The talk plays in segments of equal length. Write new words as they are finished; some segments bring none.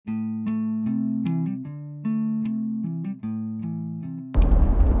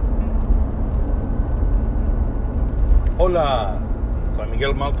Hola, soy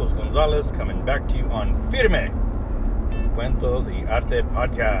Miguel Maltos Gonzalez coming back to you on Firme, Cuentos y Arte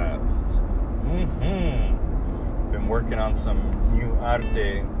Podcast. Been working on some new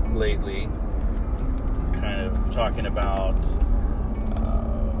arte lately, kind of talking about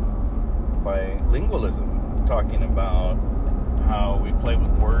bilingualism, talking about how we play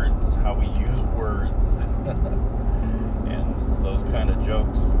with words, how we use words, and those kind of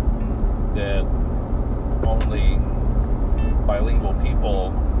jokes that only bilingual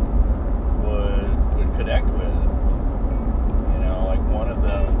people would connect with. You know, like one of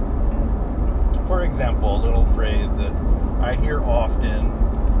them, for example, a little phrase that I hear often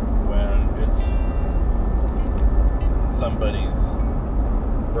when it's somebody's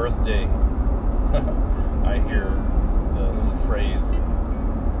birthday. I hear the little phrase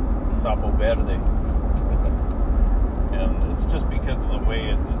 "sapo verde," and it's just because of the way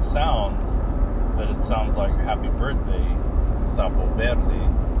it sounds, that it sounds like "happy birthday, sapo verde."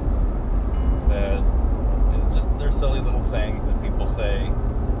 That they're silly little sayings that people say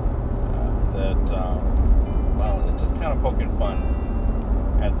it's just kind of poking fun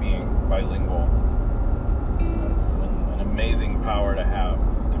at being bilingual. It's an amazing power to have,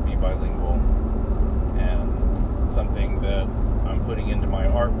 to be bilingual, and something that I'm putting into my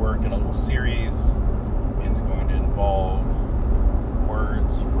artwork in a little series. It's going to involve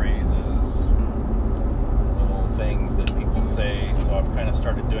words, phrases, little things that people say. So I've kind of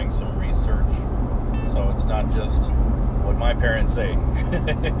started doing some research. So it's not just what my parents say.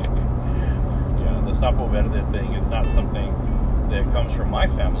 Yeah, the sapo verde thing is not something that comes from my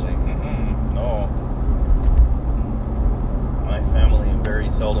family. No. My family very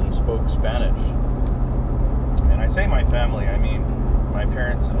seldom spoke Spanish. And I say my family, I mean my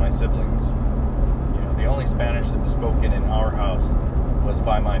parents and my siblings. You know, the only Spanish that was spoken in our house was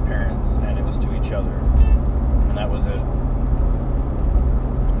by my parents, and it was to each other. And that was it.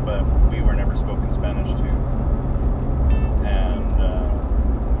 But we were never spoken Spanish to. And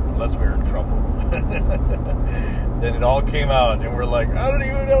unless we were in trouble. Then it all came out, and we're like, I don't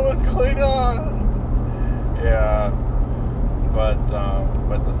even know what's going on. Yeah. But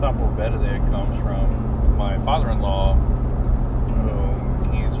the sapo verde comes from my father-in-law,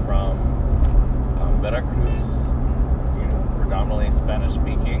 who he's from Veracruz, you know, predominantly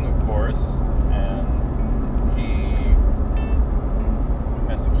Spanish-speaking, of course, and he,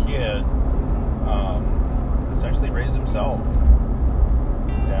 as a kid, essentially raised himself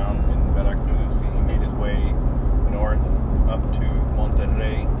down in Veracruz. He made his way north up to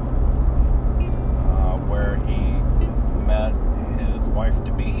Monterrey, where he met his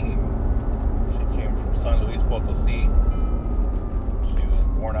wife-to-be. She came from San Luis Potosí. She was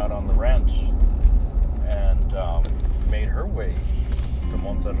born out on the ranch and made her way to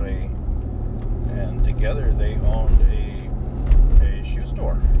Monterrey. And together they owned a shoe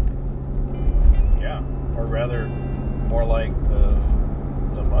store. Yeah, or rather, more like the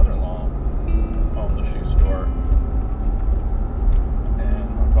mother-in-law owned the shoe store, and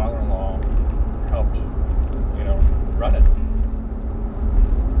my father-in-law helped, you know, run it.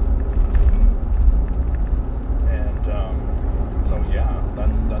 And so yeah,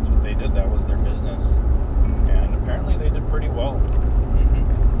 that's what they did. That was their business, and apparently they did pretty well.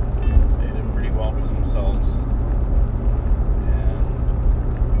 They did pretty well for themselves,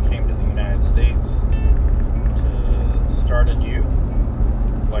 and came to the United States to start anew,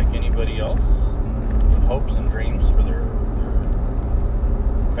 like anybody else, with hopes and dreams for their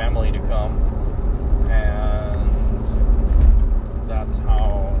family to come. And that's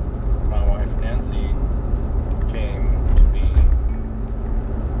how my wife Nancy came to be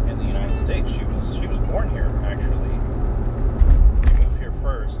in the United States. She was born here, actually. She moved here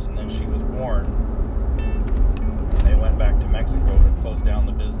first, and then she was born. And they went back to Mexico to close down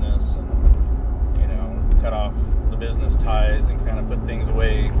the business and, you know, cut off the business ties and kind of put things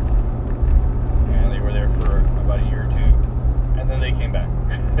away. And they were there for about a year or two, and then they came back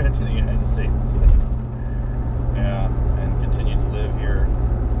to the United States. Yeah, and continued to live here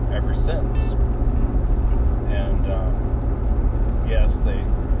ever since. And yes, they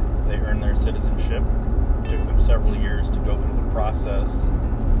earned their citizenship. It took them several years to go through the process,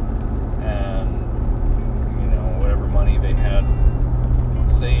 and you know, whatever money they had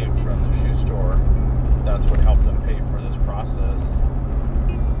saved from the shoe store, that's what helped them pay for this process.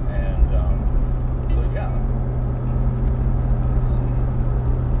 And so yeah,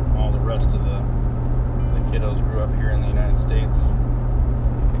 all the rest of the kiddos grew up here in the United States,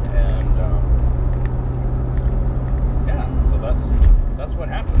 and yeah, so that's what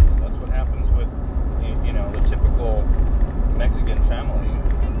happens. That's what happens with, you know, the typical Mexican family,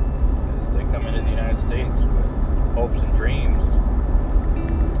 is they come into the United States with hopes and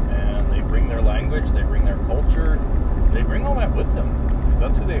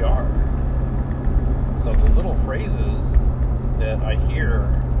that's who they are. So those little phrases that I hear,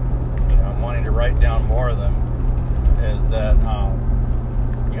 I'm wanting to write down more of them, is that,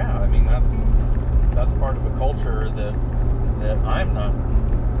 yeah, I mean, that's part of a culture that I'm not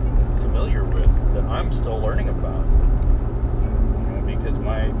familiar with, that I'm still learning about. Because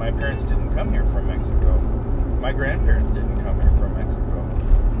my parents didn't come here from Mexico. My grandparents didn't come here from Mexico.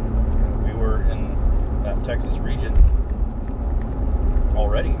 We were in that Texas region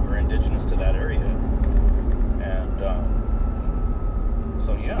already. We're indigenous to that area. And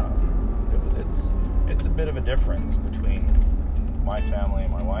so, yeah, it's a bit of a difference between my family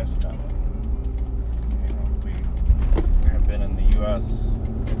and my wife's family. We have been in the U.S.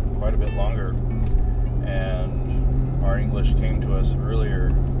 quite a bit longer, and our English came to us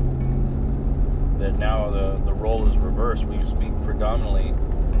earlier. That now the role is reversed. We speak predominantly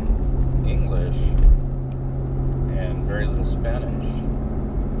English and very little Spanish.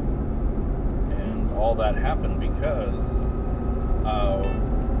 And all that happened because of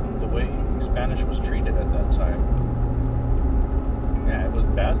the way Spanish was treated at that time. Yeah, it was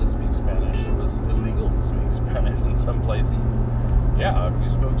bad to speak Spanish. It was illegal to speak Spanish in some places. Yeah, if you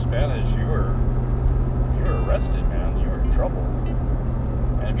spoke Spanish, you were arrested, man. You were in trouble.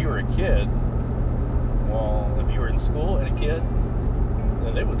 And if you were a kid, well, if you were in school and a kid,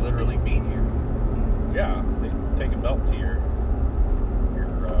 then they would literally beat you. Yeah, they'd take a belt to your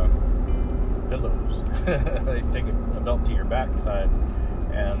pillows. They'd take a belt to your backside,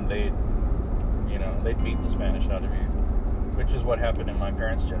 and they'd beat the Spanish out of you, which is what happened in my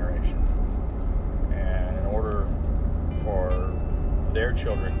parents' generation. And in order for their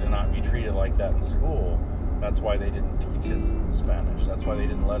children to not be treated like that in school, that's why they didn't teach us Spanish. That's why they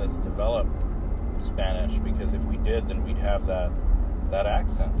didn't let us develop Spanish, because if we did, then we'd have that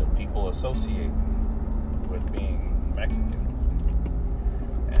accent that people associate with being Mexican.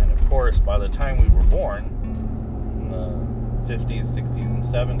 And of course, by the time we were born, in the 50s, 60s, and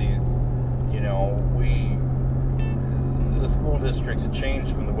 70s, the school districts had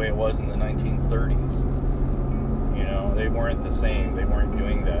changed from the way it was in the 1930s. They weren't the same. They weren't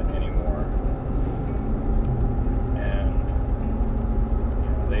doing that anymore. And,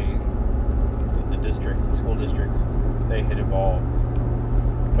 the school districts, they had evolved.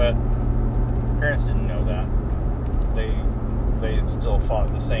 But parents didn't know that. They still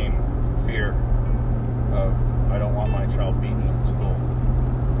fought the same fear of, I don't want my child beaten at school,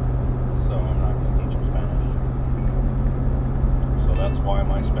 so I'm not going to teach him Spanish. So that's why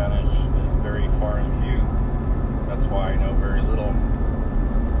my Spanish is very far and few. That's why I know very little.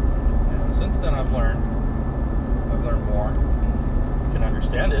 And since then I've learned more. I can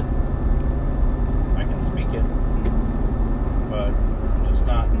understand it. I can speak it. But I'm just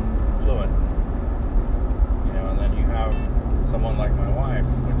not fluent. And then you have someone like my wife,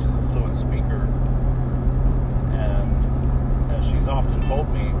 which is a fluent speaker. And as she's often told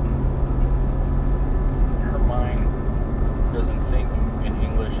me, her mind doesn't think in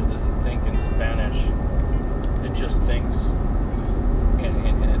English, it doesn't think in Spanish. It just thinks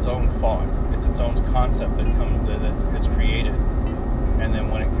in its own thought. It's its own concept that is created. And then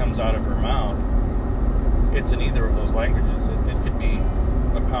when it comes out of her mouth, it's in either of those languages. It could be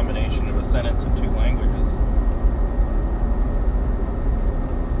a combination of a sentence in two languages.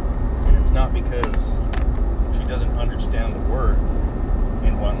 And it's not because she doesn't understand the word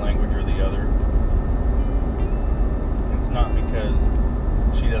in one language or the other. It's not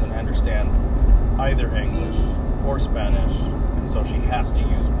because she doesn't understand either English or Spanish, and so she has to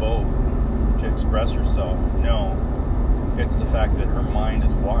use both to express herself. No, it's the fact that her mind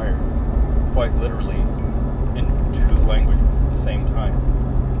is wired, quite literally, in two languages at the same time.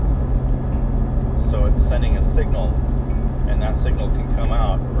 So it's sending a signal, and that signal can come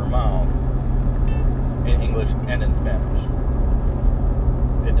out of her mouth in English and in Spanish.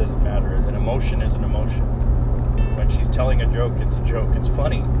 It doesn't matter. An emotion is an emotion. When she's telling a joke, it's a joke. It's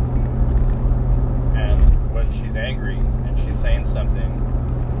funny. And when she's angry and she's saying something,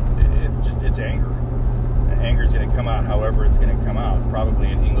 it's anger. And anger is going to come out however it's going to come out, probably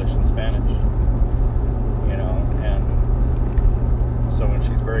in English and Spanish. And so when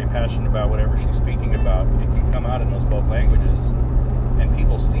she's very passionate about whatever she's speaking about, it can come out in those both languages. And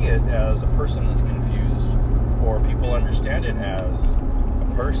people see it as a person that's confused, or people understand it as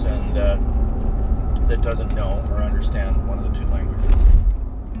a person that doesn't know or understand one of the two languages.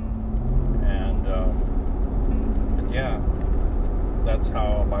 And yeah, that's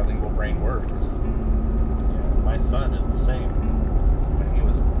how a bilingual brain works. My son is the same. When he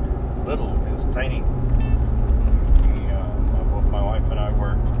was little, he was tiny. Both my wife and I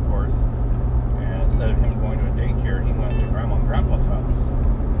worked, of course, and instead of him going to a daycare, he went to Grandma and Grandpa's house.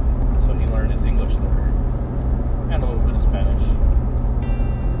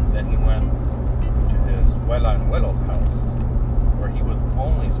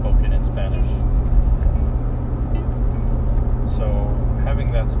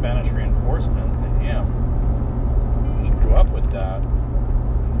 having that Spanish reinforcement in him, he grew up with that,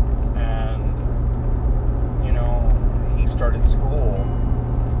 and he started school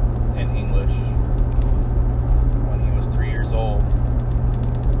in English when he was 3 years old.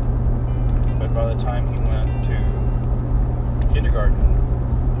 But by the time he went to kindergarten,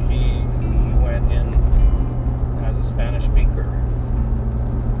 he went in as a Spanish speaker.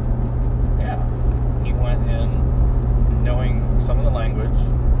 Yeah, he went in knowing some of the language,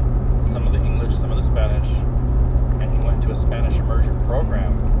 some of the English, some of the Spanish, and he went to a Spanish immersion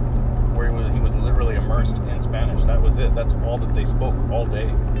program where he was literally immersed in Spanish. That was it. That's all that they spoke all day.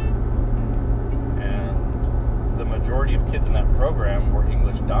 And the majority of kids in that program were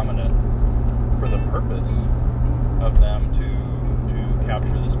English dominant for the purpose of them to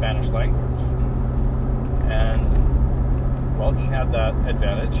capture the Spanish language. And well, he had that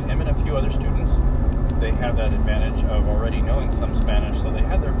advantage. Him and a few other students, they had that advantage of already knowing some Spanish, so they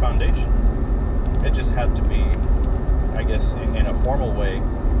had their foundation. It just had to be, I guess, in a formal way,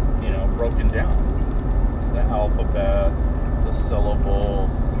 broken down. The alphabet, the syllables,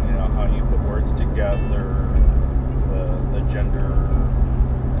 how you put words together, the gender,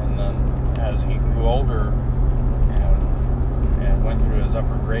 and then as he grew older and went through his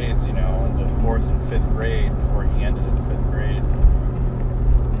upper grades, into 4th and 5th grade, before he ended in 5th grade,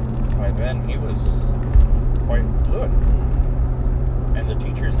 by then he was quite fluent. And the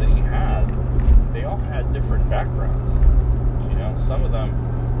teachers that he had, they all had different backgrounds. Some of them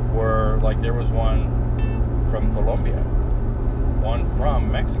were, like, there was one from Colombia, one from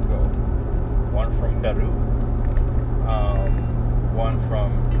Mexico, one from Peru, one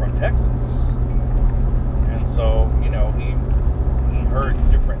from Texas. And so, he heard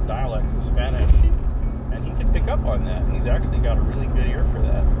different dialects of Spanish, and he could pick up on that. He's actually got a really good ear for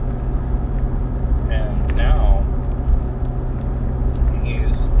that. And now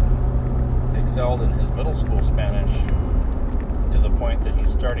he's excelled in his middle school Spanish to the point that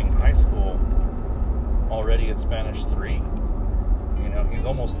he's starting high school already at Spanish 3. He's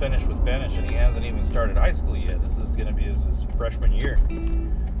almost finished with Spanish, and he hasn't even started high school yet. This is going to be his freshman year.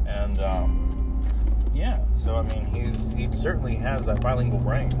 And so I mean, he certainly has that bilingual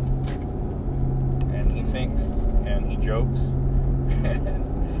brain, and he thinks and he jokes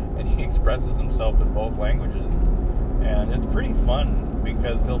and he expresses himself in both languages, and it's pretty fun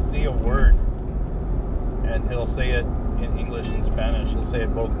because he'll see a word and he'll say it in English and Spanish. He'll say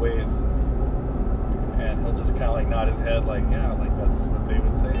it both ways, and he'll just kind of like nod his head like, yeah, like that's what they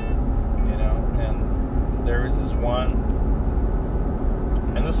would say, and there is this one,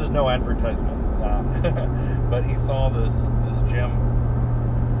 and this is no advertisement, but he saw this gym,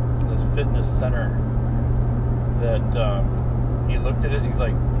 this fitness center that he looked at it and he's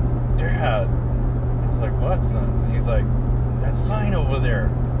like, Dad. I was like, what, son? And he's like, that sign over there,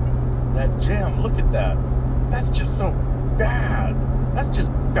 that gym, look at that. That's just so bad. That's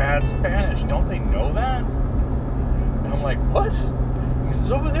just bad Spanish. Don't they know that? And I'm like, what? He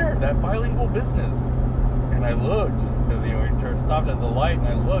says, over there, that bilingual business. And I looked, because we stopped at the light, and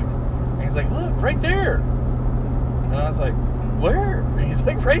I looked, and he's like, look, right there. And I was like, where? And he's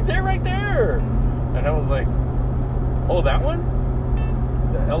like, right there, right there. And I was like, oh, that one?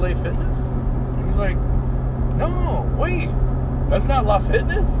 The LA Fitness? And he's like, no, wait, that's not La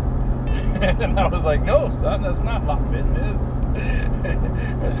Fitness? And I was like, no, son, that's not La Fitness.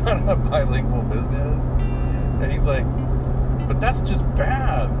 It's not a bilingual business. And he's like, but that's just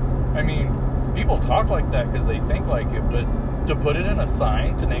bad. I mean, people talk like that because they think like it, but to put it in a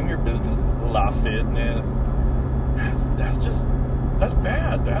sign to name your business La Fitness, that's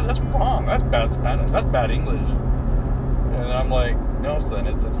bad. That's wrong. That's bad Spanish. That's bad English. And I'm like, no, son,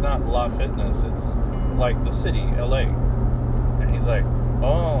 it's not La Fitness. It's like the city, LA. And he's like,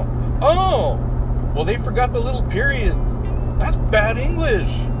 oh, well, they forgot the little periods. That's bad English.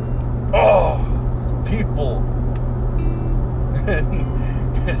 Oh, it's people. And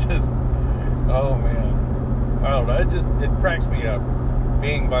it just, oh man, I don't know. It cracks me up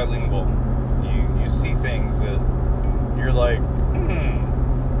being bilingual. You see things that you're like,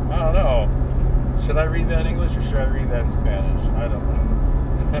 I don't know. Should I read that in English or should I read that in Spanish? I don't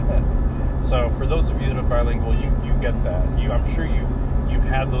know. So for those of you that are bilingual, you get that. I'm sure you've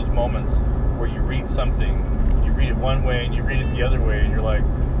had those moments where you read something, you read it one way and you read it the other way, and you're like,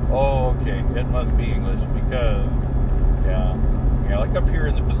 oh, okay, it must be English because, yeah, like up here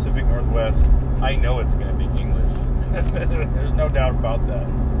in the Pacific Northwest, I know it's going to be English. There's no doubt about that.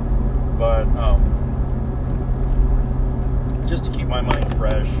 But just to keep my mind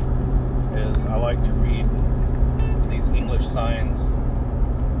fresh, is I like to read these English signs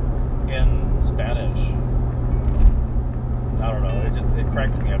in Spanish. I don't know. It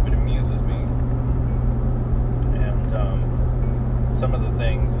cracks me up. It amuses me. And some of the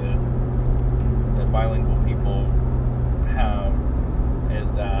things that bilingual people have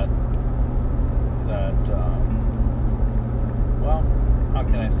is that well, how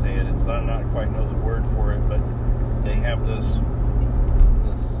can I say it? I not quite know the word for it, but they have this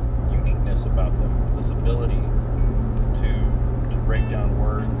uniqueness about them, this ability to break down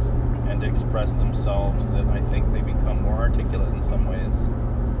words and to express themselves, that I think they become more articulate in some ways.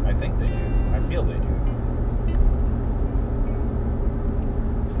 I think they do. I feel they do.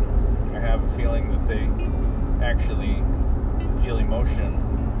 I have a feeling that they actually feel emotion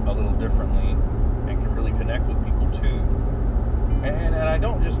a little differently and can really connect with people too. And I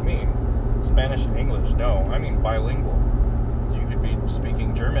don't just mean Spanish and English. No, I mean bilingual. You could be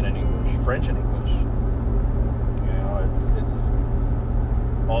speaking German and English, French and English. You know, it's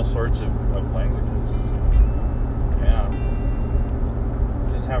all sorts of languages. Yeah.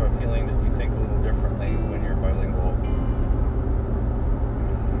 Just have a feeling that you think a little differently when you're bilingual.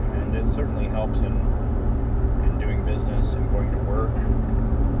 And it certainly helps in doing business and going to work.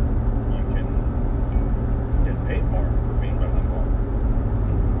 You can get paid more for being bilingual.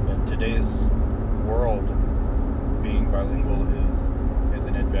 In today's world, being bilingual is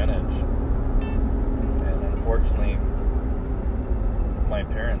an advantage. And unfortunately, my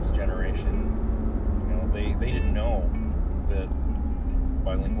parents' generation, you know, they didn't know that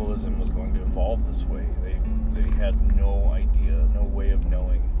bilingualism was going to evolve this way. They had no idea, no way of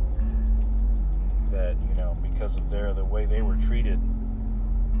knowing that, you know, because of the way they were treated,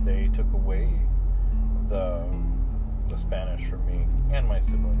 they took away the Spanish from me and my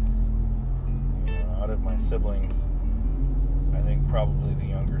siblings. You know, out of my siblings, I think probably the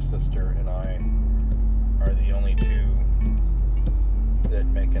younger sister and I are the only two that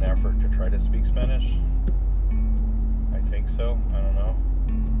make an effort to try to speak Spanish. I think so. I don't know.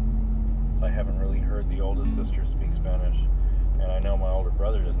 So I haven't really heard the oldest sister speak Spanish, and I know my older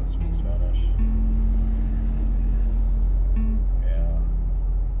brother doesn't speak Spanish. Yeah.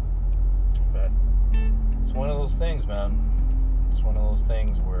 But it's one of those things, man. It's one of those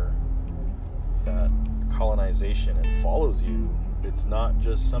things where that colonization, it follows you. It's not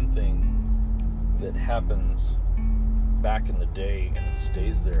just something that happens back in the day and it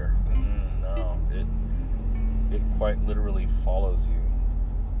stays there. No, it quite literally follows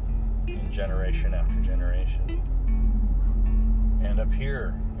you in generation after generation. And up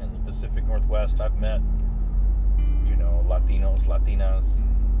here in the Pacific Northwest, I've met, you know, Latinos, Latinas,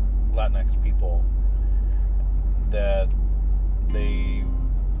 Latinx people that they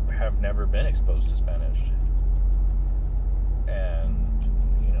have never been exposed to Spanish. And,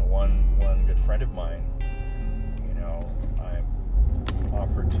 you know, one good friend of mine, you know, I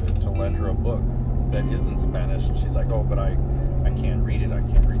offered to lend her a book that is in Spanish, and she's like, oh, but I can't read it. I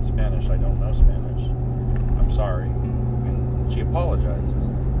can't read Spanish. I don't know Spanish. I'm sorry. And she apologized.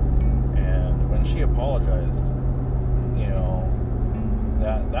 And when she apologized, you know,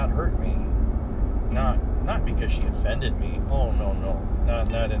 that hurt me. Not because she offended me. Oh, no.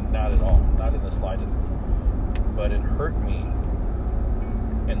 Not at all. Not in the slightest. But it hurt me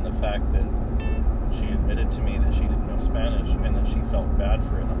in the fact that she admitted to me that she didn't know Spanish and that she felt bad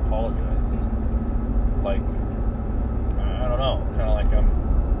for it and apologized. Like, I don't know, kind of like I'm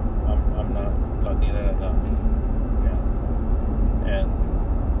not Latina enough. Yeah.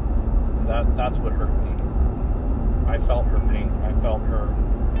 And that's what hurt me. I felt her pain. I felt her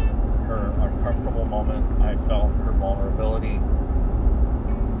uncomfortable moment. I felt her vulnerability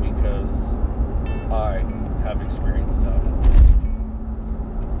because I have experienced that.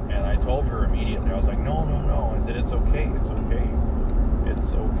 And I told her immediately, I was like, no. I said, it's okay. It's okay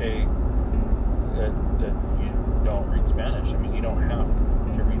that you don't read Spanish. I mean, you don't have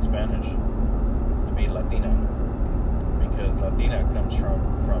to read Spanish to be Latina, because Latina comes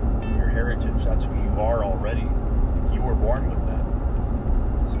from your heritage. That's who you are already. You were born with that.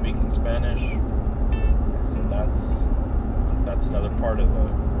 Speaking Spanish, I said, that's another part of the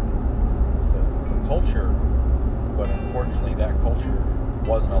culture, but unfortunately that culture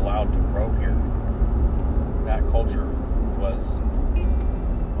wasn't allowed to grow here. That culture was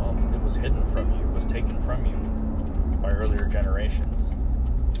hidden from you, was taken from you by earlier generations,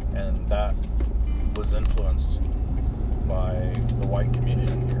 and that was influenced by the white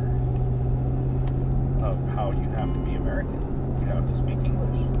community here, of how you have to be American, you have to speak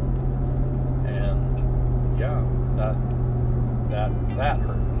English. And yeah, that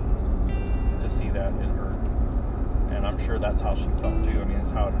hurt me to see that in her. And I'm sure that's how she felt too. I mean,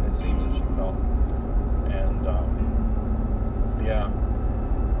 it's how it seemed that she felt. And yeah,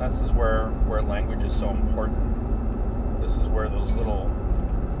 this is where language is so important. The this is where those little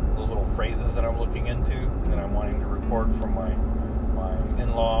phrases that I'm looking into, that I'm wanting to record from my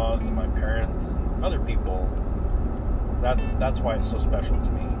in-laws and my parents and other people. That's why it's so special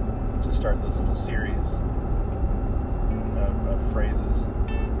to me to start this little series of phrases.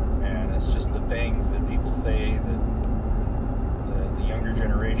 And it's just the things that people say that the younger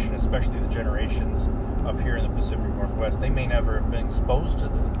generation, especially the generations up here in the Pacific Northwest, they may never have been exposed to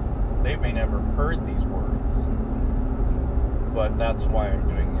this. They may never have heard these words. But that's why I'm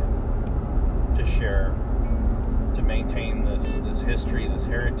doing it, to share, to maintain this history, this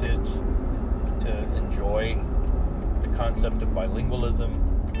heritage, to enjoy the concept of bilingualism,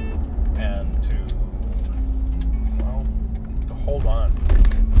 and to hold on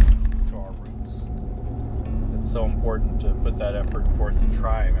to our roots. It's so important to put that effort forth and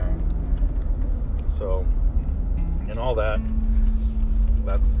try, man. So, and all that's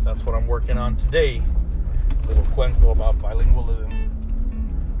what I'm working on today. A little cuento about bilingualism,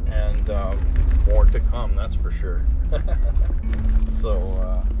 and more to come, that's for sure.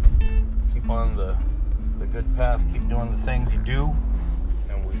 So keep on the good path, keep doing the things you do,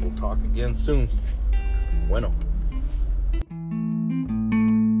 and we will talk again soon. Bueno.